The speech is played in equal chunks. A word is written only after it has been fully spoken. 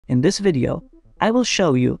In this video, I will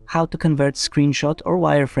show you how to convert screenshot or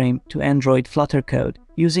wireframe to Android Flutter code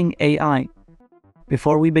using AI.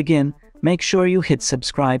 Before we begin, make sure you hit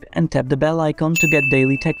subscribe and tap the bell icon to get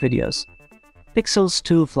daily tech videos. Pixels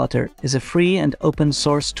 2 Flutter is a free and open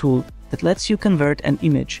source tool that lets you convert an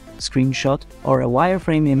image, screenshot, or a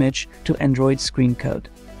wireframe image to Android screen code.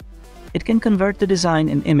 It can convert the design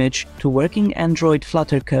and image to working Android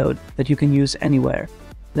Flutter code that you can use anywhere.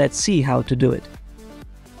 Let's see how to do it.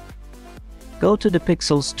 Go to the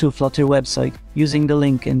Pixels 2 Flutter website using the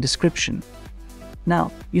link in description.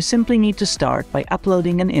 Now, you simply need to start by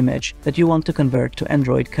uploading an image that you want to convert to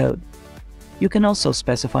Android code. You can also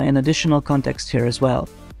specify an additional context here as well.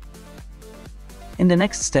 In the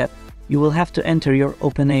next step, you will have to enter your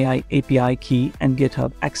OpenAI API key and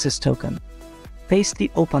GitHub Access Token. Paste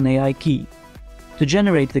the OpenAI key. To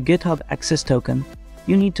generate the GitHub Access Token,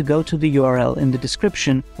 you need to go to the URL in the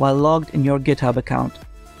description while logged in your GitHub account.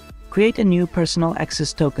 Create a new personal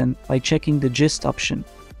access token by checking the Gist option.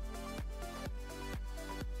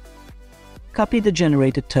 Copy the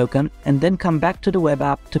generated token and then come back to the web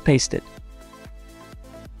app to paste it.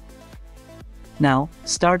 Now,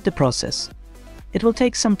 start the process. It will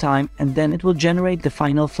take some time and then it will generate the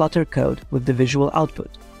final Flutter code with the visual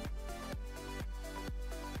output.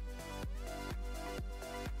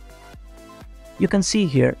 You can see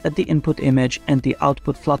here that the input image and the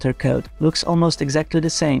output Flutter code looks almost exactly the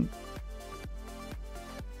same.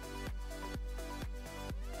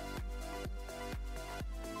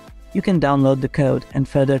 You can download the code and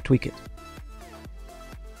further tweak it.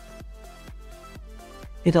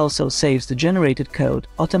 It also saves the generated code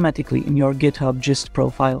automatically in your GitHub Gist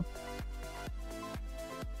profile.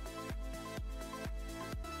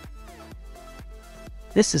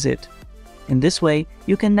 This is it. In this way,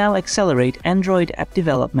 you can now accelerate Android app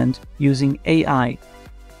development using AI.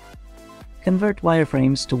 Convert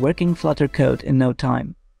wireframes to working Flutter code in no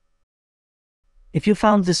time. If you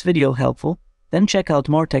found this video helpful, then check out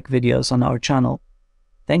more tech videos on our channel.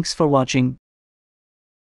 Thanks for watching.